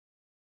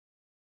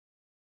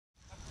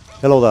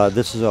Hello,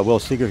 this is Will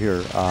Steger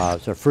here.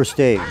 It's our first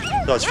day.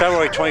 So it's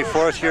February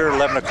 24th here,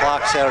 11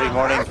 o'clock Saturday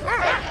morning.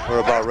 We're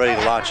about ready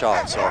to launch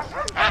out. So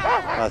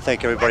I want to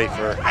thank everybody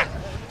for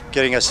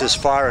getting us this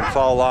far and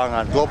follow along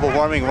on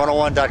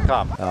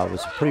globalwarming101.com. It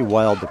was a pretty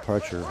wild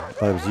departure,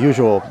 but it was the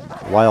usual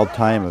wild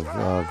time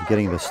of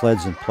getting the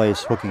sleds in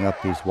place, hooking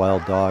up these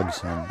wild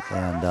dogs,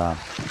 and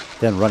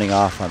then running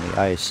off on the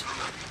ice.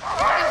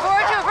 Looking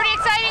forward to a pretty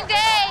exciting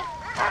day.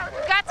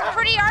 We've got some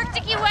pretty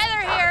Arctic-y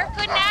weather here.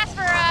 Couldn't ask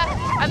for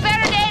a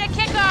better day to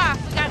kick off.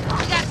 We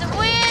got some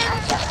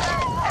winds,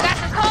 we got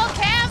some cold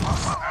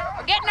temps.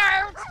 We're getting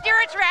our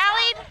spirits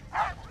rallied.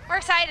 We're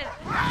excited.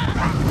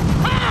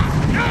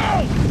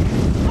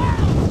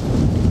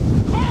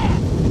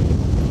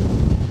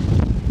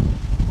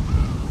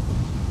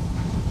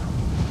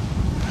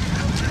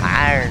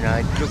 I don't know,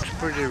 it looks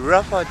pretty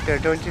rough out there,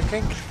 don't you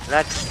think?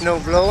 That snow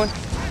blowing.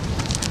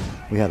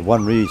 We had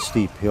one really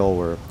steep hill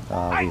where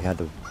a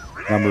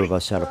number of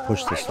us had to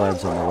push the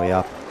sleds on the way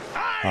up.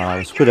 It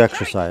was good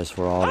exercise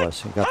for all of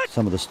us. We got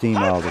some of the steam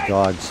out of the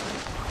dogs.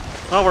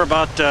 Well, we're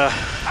about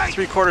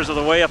 3/4 of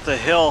the way up the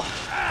hill,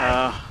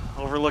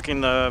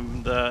 overlooking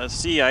the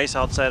sea ice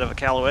outside of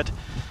Iqaluit.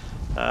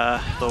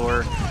 So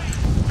we're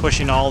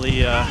pushing all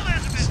the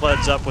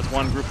sleds up with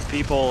one group of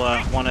people,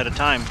 one at a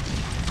time.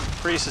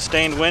 Pretty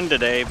sustained wind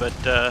today, but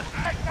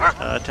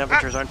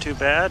temperatures aren't too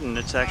bad, and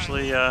it's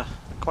actually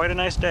quite a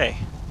nice day.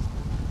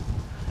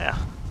 Yeah,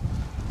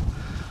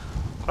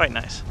 quite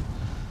nice.